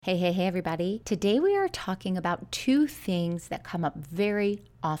Hey, everybody. Today we are talking about two things that come up very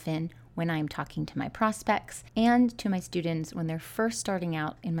often when I'm talking to my prospects and to my students when they're first starting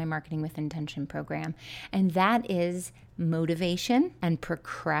out in my Marketing with Intention program. And that is motivation and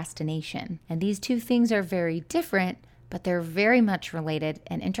procrastination. And these two things are very different, but they're very much related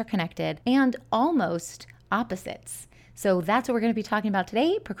and interconnected and almost opposites. So that's what we're going to be talking about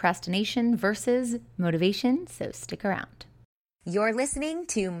today, procrastination versus motivation. So stick around. You're listening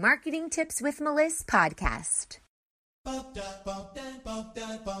to Marketing Tips with Melissa podcast.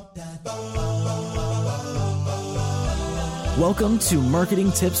 Welcome to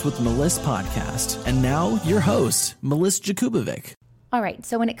Marketing Tips with Melissa podcast. And now your host, Melissa Jakubovic. All right,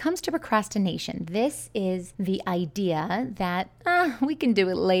 so when it comes to procrastination, this is the idea that we can do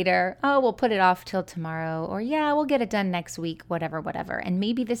it later. Oh, we'll put it off till tomorrow. Or yeah, we'll get it done next week, whatever. And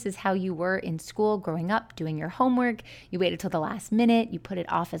maybe this is how you were in school growing up, doing your homework. You waited till the last minute. You put it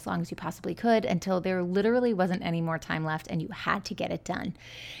off as long as you possibly could until there literally wasn't any more time left and you had to get it done.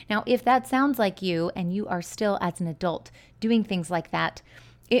 Now, if that sounds like you and you are still as an adult doing things like that,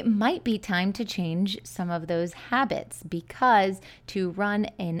 it might be time to change some of those habits, because to run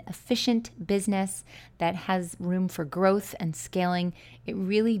an efficient business that has room for growth and scaling, it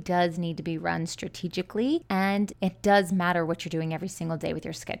really does need to be run strategically, and it does matter what you're doing every single day with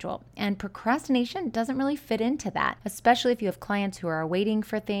your schedule. And procrastination doesn't really fit into that, especially if you have clients who are waiting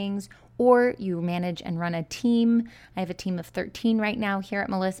for things or you manage and run a team. I have a team of 13 right now here at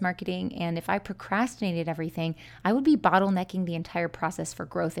Melissa Marketing, and if I procrastinated everything, I would be bottlenecking the entire process for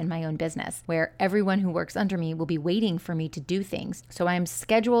growth in my own business, where everyone who works under me will be waiting for me to do things. So I'm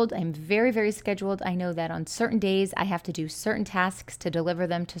scheduled. I'm very, very scheduled. I know that on certain days, I have to do certain tasks to deliver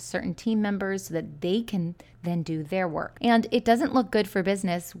them to certain team members so that they can then do their work. And it doesn't look good for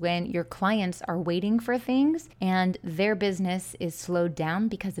business when your clients are waiting for things and their business is slowed down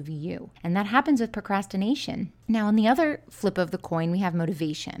because of you. And that happens with procrastination. Now, on the other flip of the coin, we have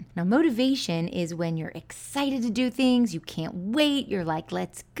motivation. Now, motivation is when you're excited to do things, you can't wait, you're like,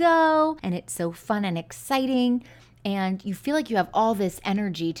 let's go, and it's so fun and exciting, and you feel like you have all this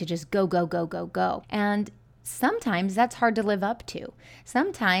energy to just go. And sometimes that's hard to live up to.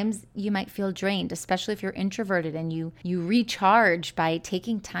 Sometimes you might feel drained, especially if you're introverted and you recharge by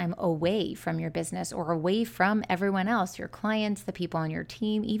taking time away from your business or away from everyone else, your clients, the people on your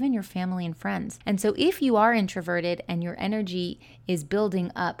team, even your family and friends. And so if you are introverted and your energy is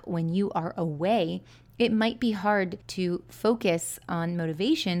building up when you are away, it might be hard to focus on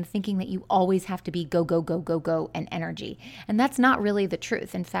motivation, thinking that you always have to be go, and energy. And that's not really the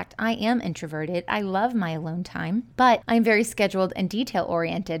truth. In fact, I am introverted. I love my alone time, but I'm very scheduled and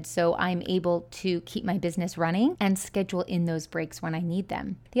detail-oriented, so I'm able to keep my business running and schedule in those breaks when I need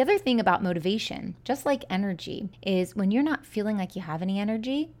them. The other thing about motivation, just like energy, is when you're not feeling like you have any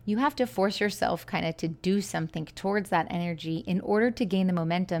energy, you have to force yourself kind of to do something towards that energy in order to gain the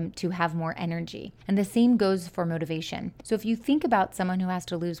momentum to have more energy. And the same goes for motivation. So if you think about someone who has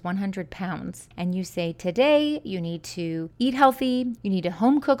to lose 100 pounds and you say, today you need to eat healthy, you need to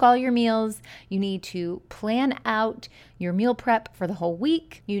home cook all your meals, you need to plan out your meal prep for the whole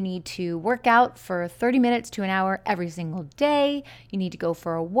week, you need to work out for 30 minutes to an hour every single day, you need to go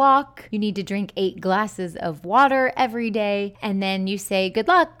for a walk, you need to drink 8 glasses of water every day, and then you say, good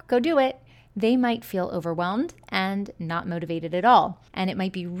luck, go do it. They might feel overwhelmed and not motivated at all. And it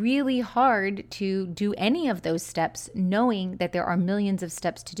might be really hard to do any of those steps knowing that there are millions of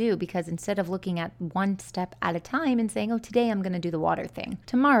steps to do, because instead of looking at one step at a time and saying, oh, today I'm going to do the water thing,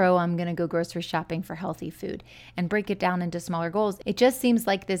 tomorrow I'm going to go grocery shopping for healthy food, and break it down into smaller goals, it just seems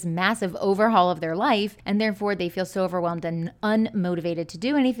like this massive overhaul of their life, and therefore they feel so overwhelmed and unmotivated to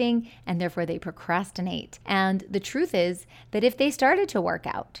do anything, and therefore they procrastinate. And the truth is that if they started to work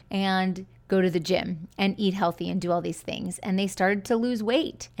out and go to the gym and eat healthy and do all these things, and they started to lose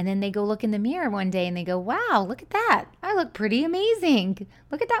weight, and then they go look in the mirror one day and they go, wow, look at that. I look pretty amazing.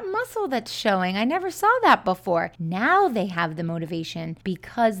 Look at that muscle that's showing. I never saw that before. Now they have the motivation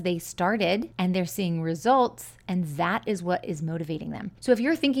because they started and they're seeing results, and that is what is motivating them. So if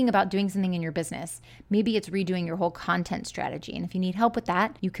you're thinking about doing something in your business, maybe it's redoing your whole content strategy. And if you need help with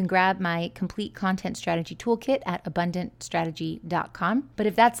that, you can grab my complete content strategy toolkit at abundantstrategy.com. But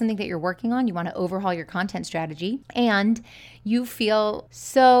if that's something that you're working on, you want to overhaul your content strategy, and you feel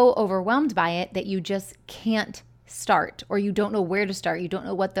so overwhelmed by it that you just can't start, or you don't know where to start, you don't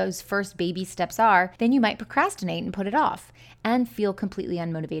know what those first baby steps are, then you might procrastinate and put it off and feel completely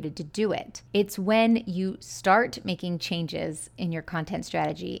unmotivated to do it. It's when you start making changes in your content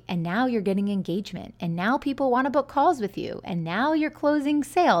strategy and now you're getting engagement and now people want to book calls with you and now you're closing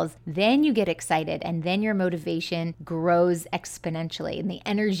sales, then you get excited and then your motivation grows exponentially and the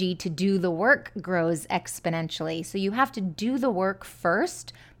energy to do the work grows exponentially. So you have to do the work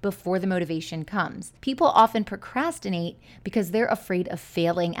first before the motivation comes. People often procrastinate because they're afraid of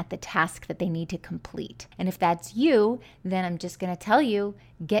failing at the task that they need to complete. And if that's you, then I'm just going to tell you,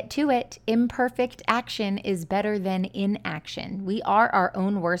 get to it. Imperfect action is better than inaction. We are our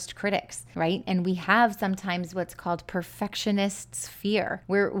own worst critics, right? And we have sometimes what's called perfectionist's fear,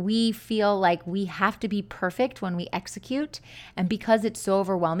 where we feel like we have to be perfect when we execute. And because it's so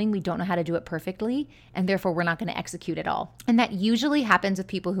overwhelming, we don't know how to do it perfectly. And therefore, we're not going to execute at all. And that usually happens with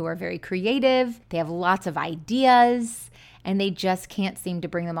people who are very creative. They have lots of ideas and they just can't seem to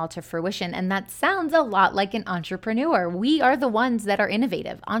bring them all to fruition. And that sounds a lot like an entrepreneur. We are the ones that are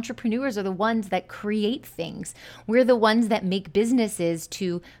innovative. Entrepreneurs are the ones that create things. We're the ones that make businesses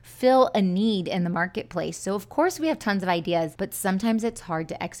to fill a need in the marketplace. So of course we have tons of ideas, but sometimes it's hard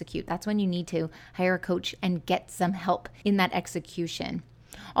to execute. That's when you need to hire a coach and get some help in that execution.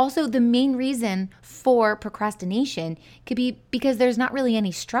 Also, the main reason for procrastination could be because there's not really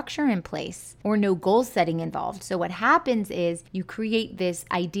any structure in place or no goal setting involved. So what happens is you create this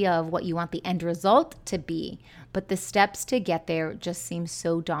idea of what you want the end result to be, but the steps to get there just seem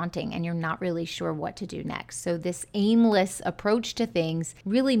so daunting and you're not really sure what to do next. So this aimless approach to things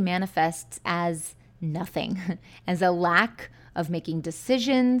really manifests as nothing, as a lack of making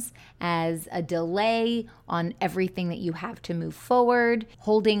decisions, as a delay on everything that you have to move forward,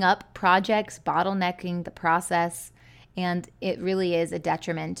 holding up projects, bottlenecking the process, and it really is a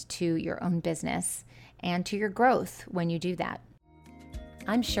detriment to your own business and to your growth when you do that.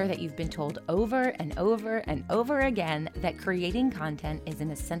 I'm sure that you've been told over and over and over again that creating content is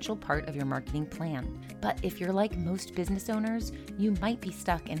an essential part of your marketing plan. But if you're like most business owners, you might be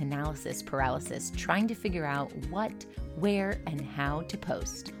stuck in analysis paralysis, trying to figure out what, where, and how to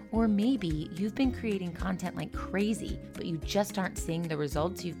post. Or maybe you've been creating content like crazy, but you just aren't seeing the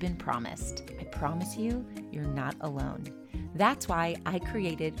results you've been promised. I promise you, you're not alone. That's why I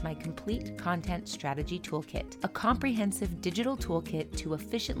created my Complete Content Strategy Toolkit, a comprehensive digital toolkit to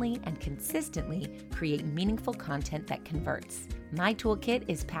efficiently and consistently create meaningful content that converts. My toolkit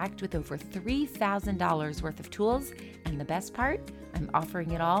is packed with over $3,000 worth of tools, and the best part, I'm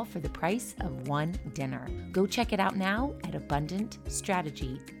offering it all for the price of one dinner. Go check it out now at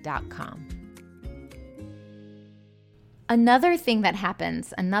abundantstrategy.com. Another thing that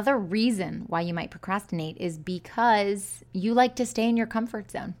happens, another reason why you might procrastinate is because you like to stay in your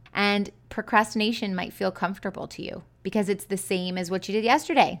comfort zone. And procrastination might feel comfortable to you because it's the same as what you did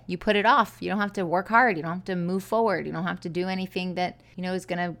yesterday. You put it off. You don't have to work hard. You don't have to move forward. You don't have to do anything that, is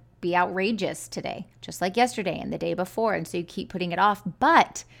going to be outrageous today, just like yesterday and the day before. And so you keep putting it off.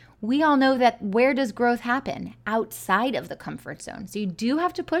 But we all know that where does growth happen? Outside of the comfort zone. So you do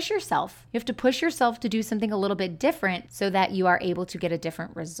have to push yourself. You have to push yourself to do something a little bit different so that you are able to get a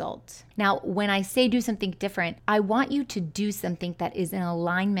different result. Now, when I say do something different, I want you to do something that is in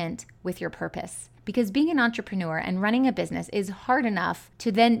alignment with your purpose. Because being an entrepreneur and running a business is hard enough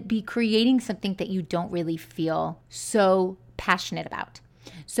to then be creating something that you don't really feel so passionate about.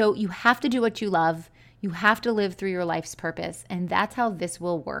 So you have to do what you love. You have to live through your life's purpose, and that's how this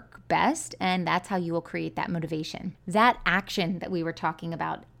will work best, and that's how you will create that motivation. That action that we were talking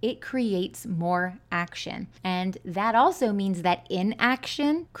about, it creates more action, and that also means that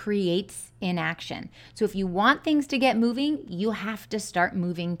inaction creates inaction. So if you want things to get moving, you have to start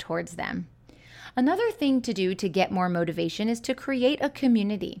moving towards them. Another thing to do to get more motivation is to create a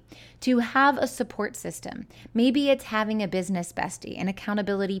community, to have a support system. Maybe it's having a business bestie, an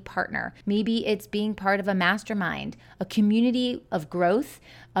accountability partner. Maybe it's being part of a mastermind, a community of growth,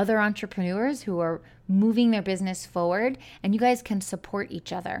 other entrepreneurs who are moving their business forward, and you guys can support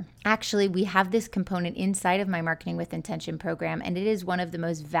each other. Actually, we have this component inside of my Marketing with Intention program, and it is one of the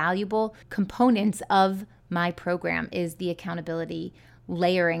most valuable components of my program is the accountability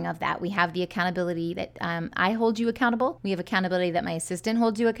layering of that. We have the accountability that I hold you accountable. We have accountability that my assistant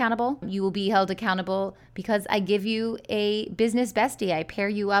holds you accountable. You will be held accountable because I give you a business bestie. I pair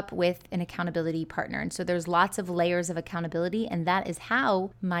you up with an accountability partner. And so there's lots of layers of accountability, and that is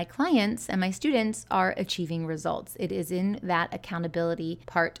how my clients and my students are achieving results. It is in that accountability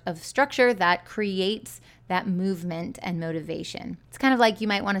part of structure that creates that movement and motivation. It's kind of like you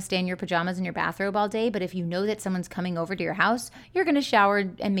might want to stay in your pajamas and your bathrobe all day, but if you know that someone's coming over to your house, you're going to shower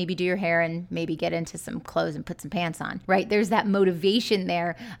and maybe do your hair and maybe get into some clothes and put some pants on, right? There's that motivation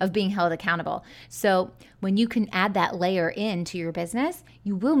there of being held accountable. So when you can add that layer into your business,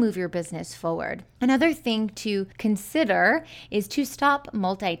 you will move your business forward. Another thing to consider is to stop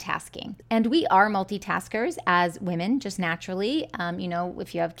multitasking. And we are multitaskers as women, just naturally.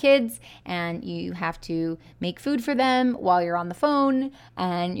 If you have kids and you have to make food for them while you're on the phone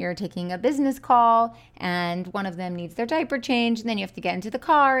and you're taking a business call and one of them needs their diaper changed and then you have to get into the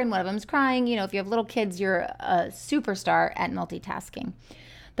car and one of them's crying. If you have little kids, you're a superstar at multitasking.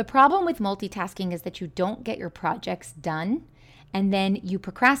 The problem with multitasking is that you don't get your projects done and then you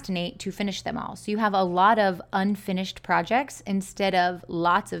procrastinate to finish them all. So you have a lot of unfinished projects instead of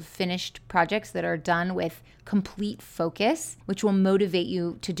lots of finished projects that are done with complete focus, which will motivate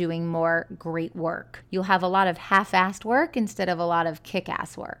you to doing more great work. You'll have a lot of half-assed work instead of a lot of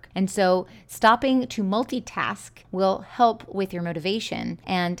kick-ass work. And so stopping to multitask will help with your motivation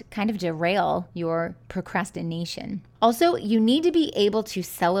and kind of derail your procrastination. Also, you need to be able to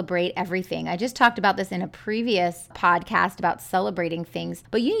celebrate everything. I just talked about this in a previous podcast about celebrating things,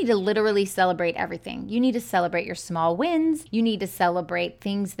 but you need to literally celebrate everything. You need to celebrate your small wins. You need to celebrate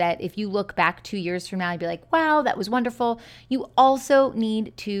things that if you look back 2 years from now, you'd be like, wow, that was wonderful. You also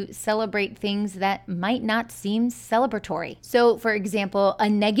need to celebrate things that might not seem celebratory. So, for example, a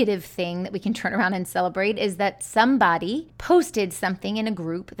negative thing that we can turn around and celebrate is that somebody posted something in a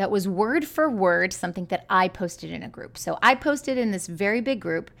group that was word for word something that I posted in a group. So I posted in this very big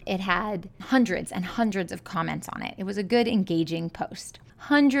group. It had hundreds and hundreds of comments on it. It was a good, engaging post.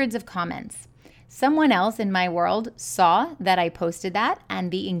 Hundreds of comments. Someone else in my world saw that I posted that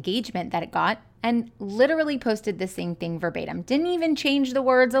and the engagement that it got and literally posted the same thing verbatim. Didn't even change the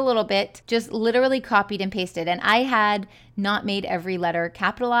words a little bit, just literally copied and pasted. And I had not made every letter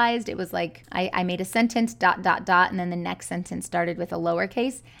capitalized. It was like I made a sentence, ... and then the next sentence started with a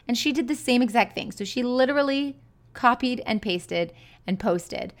lowercase. And she did the same exact thing. So she literally copied and pasted and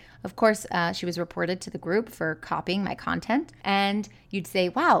posted. Of course, she was reported to the group for copying my content. And you'd say,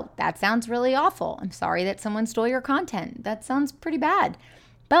 wow, that sounds really awful. I'm sorry that someone stole your content. That sounds pretty bad.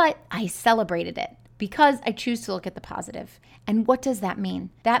 But I celebrated it because I choose to look at the positive. And what does that mean?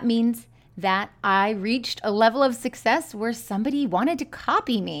 That means that I reached a level of success where somebody wanted to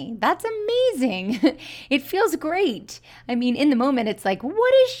copy me. That's amazing. It feels great. I mean, in the moment, it's like,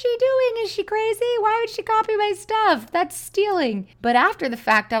 what is she doing? Is she crazy? Why would she copy my stuff? That's stealing. But after the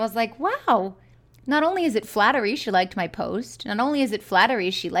fact, I was like, wow. Not only is it flattery she liked my post, not only is it flattery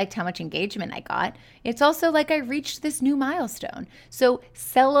she liked how much engagement I got, it's also like I reached this new milestone. So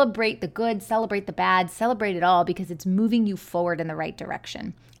celebrate the good, celebrate the bad, celebrate it all because it's moving you forward in the right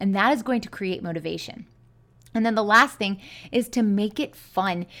direction. And that is going to create motivation. And then the last thing is to make it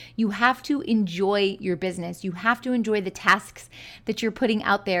fun. You have to enjoy your business. You have to enjoy the tasks that you're putting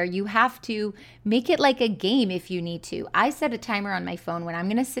out there. You have to make it like a game if you need to. I set a timer on my phone when I'm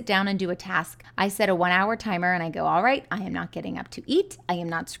going to sit down and do a task. I set a 1-hour timer and I go, all right, I am not getting up to eat. I am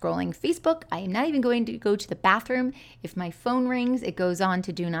not scrolling Facebook. I am not even going to go to the bathroom. If my phone rings, it goes on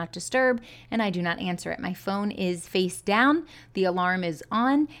to do not disturb and I do not answer it. My phone is face down. The alarm is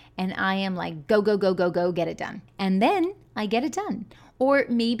on and I am like, go, go, go, go, go, get it done. And then I get it done. Or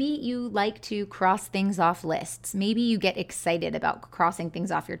maybe you like to cross things off lists. Maybe you get excited about crossing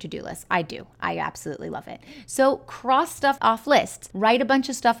things off your to-do list. I do. I absolutely love it. So cross stuff off lists. Write a bunch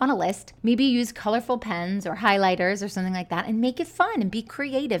of stuff on a list. Maybe use colorful pens or highlighters or something like that and make it fun and be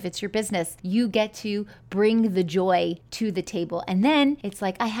creative. It's your business. You get to bring the joy to the table. And then it's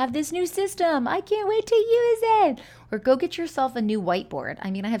like, I have this new system. I can't wait to use it. Or go get yourself a new whiteboard. I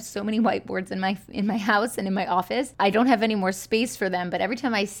mean, I have so many whiteboards in my house and in my office. I don't have any more space for them, but every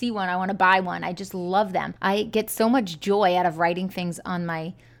time I see one, I want to buy one. I just love them. I get so much joy out of writing things on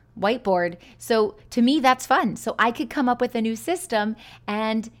my whiteboard. So to me, that's fun. So I could come up with a new system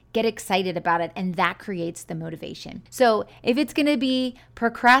and get excited about it, and that creates the motivation. So if it's going to be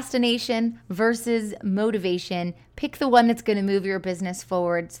procrastination versus motivation, pick the one that's going to move your business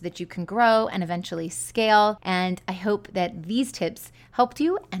forward so that you can grow and eventually scale. And I hope that these tips helped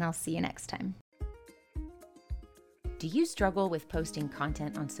you, and I'll see you next time. Do you struggle with posting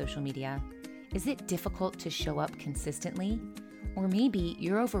content on social media? Is it difficult to show up consistently? Or maybe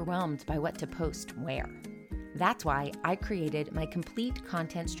you're overwhelmed by what to post where? That's why I created my Complete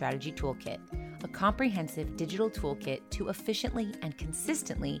Content Strategy Toolkit, a comprehensive digital toolkit to efficiently and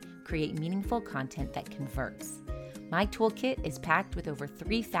consistently create meaningful content that converts. My toolkit is packed with over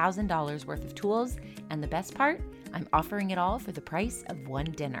 $3,000 worth of tools, and the best part, I'm offering it all for the price of one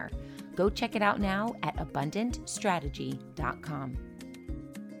dinner. Go check it out now at abundantstrategy.com.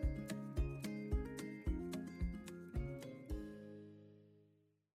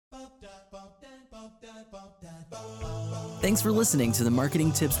 Thanks for listening to the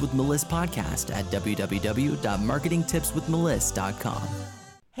Marketing Tips with Meliss podcast at www.marketingtipswithmeliss.com.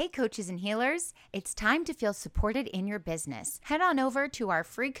 Hey coaches and healers, it's time to feel supported in your business. Head on over to our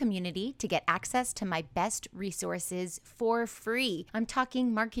free community to get access to my best resources for free. I'm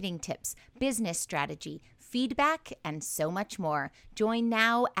talking marketing tips, business strategy, feedback, and so much more. Join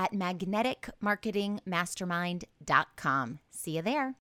now at magneticmarketingmastermind.com. See you there.